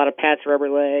lot of Pat's rubber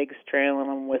legs, trailing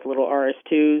them with little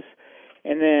RS2s.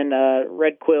 And then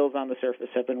red quills on the surface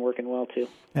have been working well, too.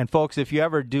 And, folks, if you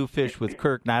ever do fish with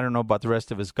Kirk, and I don't know about the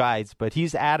rest of his guides, but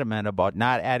he's adamant about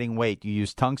not adding weight. You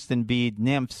use tungsten bead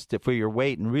nymphs for your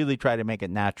weight and really try to make it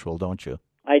natural, don't you?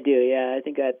 I do, yeah. I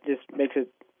think that just makes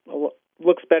it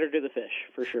looks better to the fish,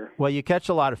 for sure. Well, you catch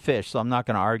a lot of fish, so I'm not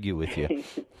going to argue with you.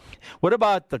 What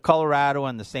about the Colorado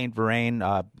and the St. Vrain?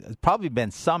 There's probably been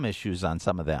some issues on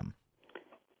some of them.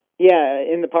 Yeah,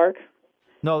 in the park?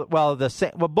 No, well,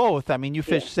 both. I mean, you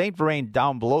fish St. Vrain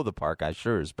down below the park. I'm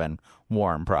sure has been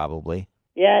warm, probably.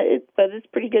 Yeah, but it's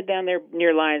pretty good down there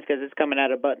near Lyons because it's coming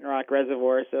out of Button Rock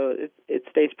Reservoir, so it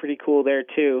stays pretty cool there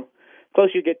too.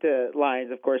 Closer you get to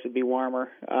Lyons, of course, it'd be warmer.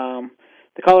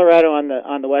 The Colorado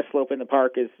on the west slope in the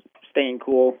park is staying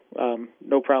cool.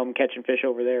 No problem catching fish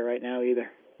over there right now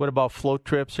either. What about float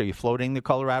trips? Are you floating the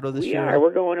Colorado this year?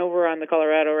 We're going over on the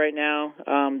Colorado right now.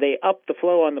 They upped the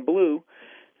flow on the Blue.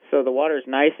 So the water's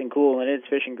nice and cool, and it's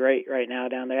fishing great right now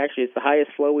down there. Actually, it's the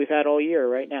highest flow we've had all year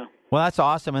right now. Well, that's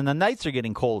awesome, and the nights are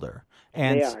getting colder.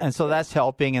 And so that's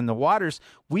helping. And the waters,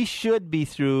 we should be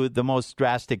through the most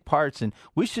drastic parts, and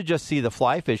we should just see the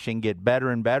fly fishing get better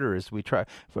and better as we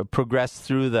progress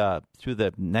through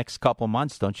the next couple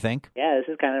months, don't you think? Yeah,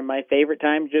 this is kind of my favorite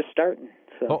time just starting.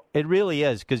 So. Oh, it really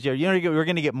is, because we're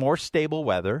going to get more stable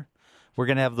weather. We're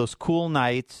going to have those cool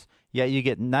nights. Yeah, you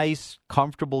get nice,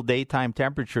 comfortable daytime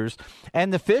temperatures.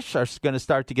 And the fish are going to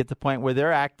start to get to the point where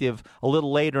they're active a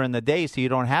little later in the day, so you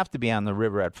don't have to be on the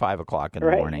river at 5 o'clock in the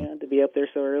morning. Right, to be up there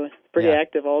so early. It's pretty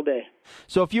active all day.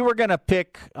 So if you were going to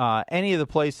pick any of the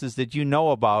places that you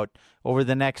know about over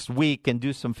the next week and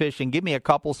do some fishing, give me a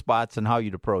couple spots and how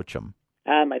you'd approach them.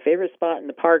 My favorite spot in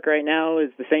the park right now is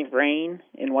the St. Vrain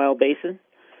in Wild Basin.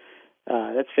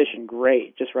 That's fishing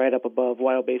great, just right up above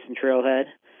Wild Basin Trailhead.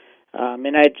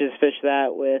 And I just fish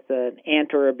that with an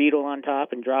ant or a beetle on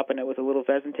top and dropping it with a little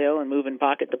pheasant tail and moving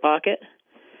pocket to pocket.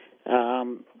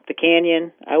 The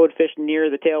canyon, I would fish near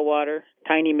the tailwater,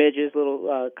 tiny midges,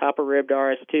 little copper-ribbed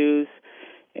RS2s,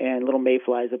 and little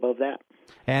mayflies above that.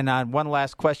 And one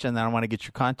last question, then I want to get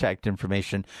your contact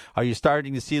information. Are you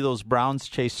starting to see those Browns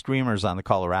chase streamers on the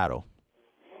Colorado?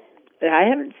 I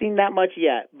haven't seen that much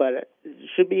yet, but it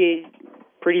should be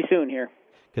pretty soon here.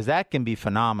 Because that can be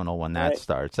phenomenal when that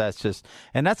starts.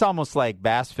 That's almost like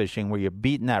bass fishing where you're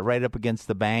beating that right up against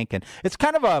the bank. And it's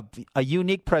kind of a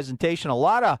unique presentation. A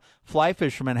lot of fly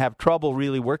fishermen have trouble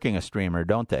really working a streamer,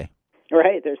 don't they?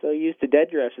 Right. They're so used to dead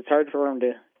drifts. It's hard for them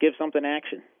to give something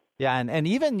action. Yeah, and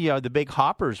even the big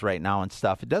hoppers right now and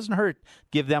stuff, it doesn't hurt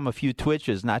give them a few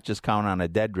twitches, not just count on a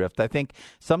dead drift. I think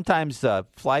sometimes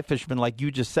fly fishermen, like you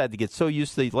just said, they get so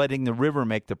used to letting the river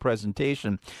make the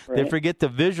presentation, they forget to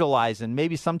visualize and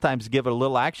maybe sometimes give it a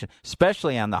little action,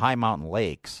 especially on the high mountain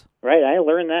lakes. Right, I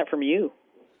learned that from you.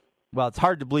 Well, it's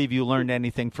hard to believe you learned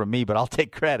anything from me, but I'll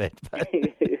take credit.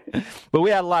 But we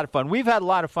had a lot of fun. We've had a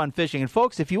lot of fun fishing. And,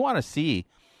 folks, if you want to see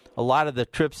a lot of the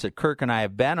trips that Kirk and I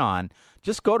have been on,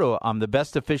 just go to The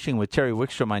Best of Fishing with Terry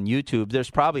Wickstrom on YouTube.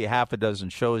 There's probably a half a dozen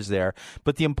shows there.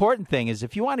 But the important thing is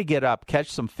if you want to get up,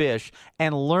 catch some fish,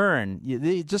 and learn,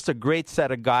 just a great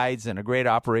set of guides and a great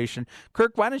operation.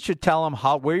 Kirk, why don't you tell them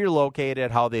where you're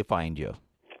located, how they find you?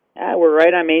 We're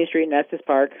right on Main Street in Estes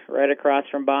Park, right across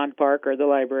from Bond Park or the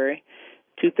library.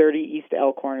 230 East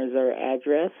Elkhorn is our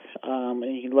address.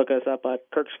 And you can look us up at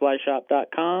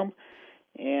kirksflyshop.com.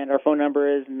 And our phone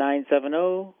number is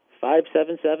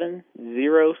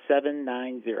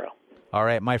 970-577-0790. All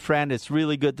right, my friend, it's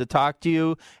really good to talk to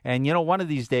you. And, one of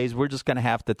these days we're just going to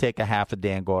have to take a half a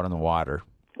day and go out on the water.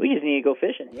 We just need to go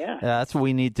fishing, yeah. That's what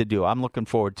we need to do. I'm looking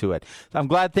forward to it. I'm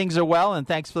glad things are well, and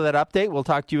thanks for that update. We'll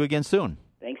talk to you again soon.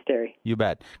 Thanks, Terry. You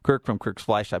bet. Kirk from Kirk's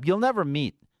Fly Shop. You'll never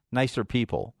meet nicer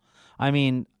people. I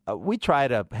mean, we try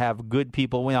to have good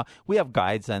people. We have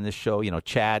guides on this show,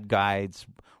 Chad guides,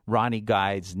 Ronnie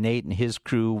guides, Nate and his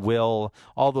crew, Will,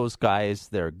 all those guys,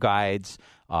 they're guides.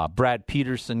 Brad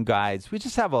Peterson guides. We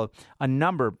just have a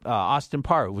number. Austin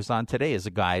Parr, who was on today, is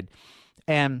a guide.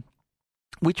 And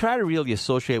we try to really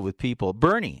associate with people.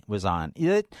 Bernie was on.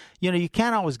 You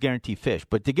can't always guarantee fish,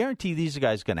 but to guarantee these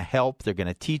guys are going to help, they're going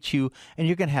to teach you, and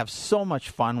you're going to have so much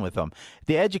fun with them.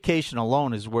 The education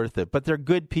alone is worth it, but they're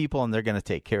good people, and they're going to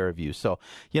take care of you. So,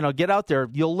 get out there.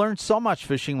 You'll learn so much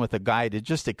fishing with a guide. It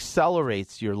just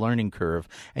accelerates your learning curve,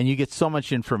 and you get so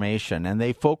much information, and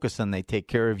they focus and they take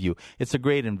care of you. It's a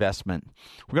great investment.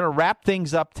 We're going to wrap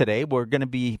things up today. We're going to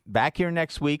be back here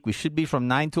next week. We should be from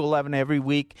 9 to 11 every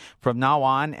week from now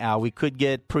on. We could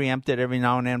get preempted every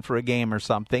now and then for a game or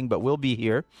something, but we'll be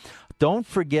here. Don't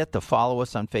forget to follow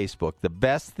us on Facebook. The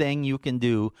best thing you can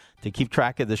do to keep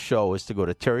track of the show is to go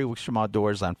to Terry Wickstrom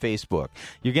Outdoors on Facebook.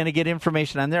 You're going to get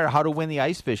information on there, how to win the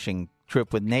ice fishing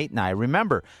trip with Nate and I.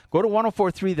 Remember, go to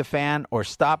 104.3 The Fan or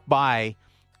stop by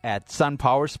at Sun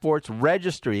Power Sports.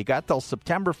 Register. You got till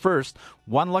September 1st.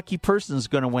 One lucky person is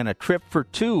going to win a trip for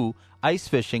 2 ice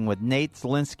fishing with Nate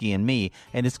Zielinski and me,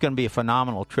 and it's going to be a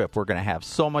phenomenal trip. We're going to have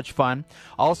so much fun.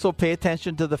 Also, pay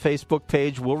attention to the Facebook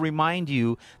page. We'll remind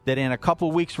you that in a couple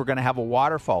of weeks, we're going to have a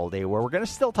waterfall day where we're going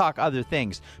to still talk other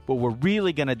things, but we're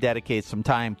really going to dedicate some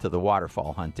time to the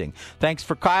waterfall hunting. Thanks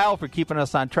for Kyle for keeping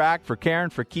us on track, for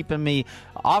Karen for keeping me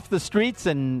off the streets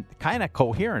and kind of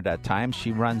coherent at times.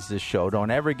 She runs this show. Don't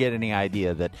ever get any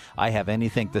idea that I have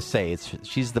anything to say.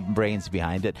 She's the brains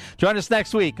behind it. Join us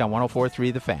next week on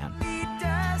 104.3 The Fan.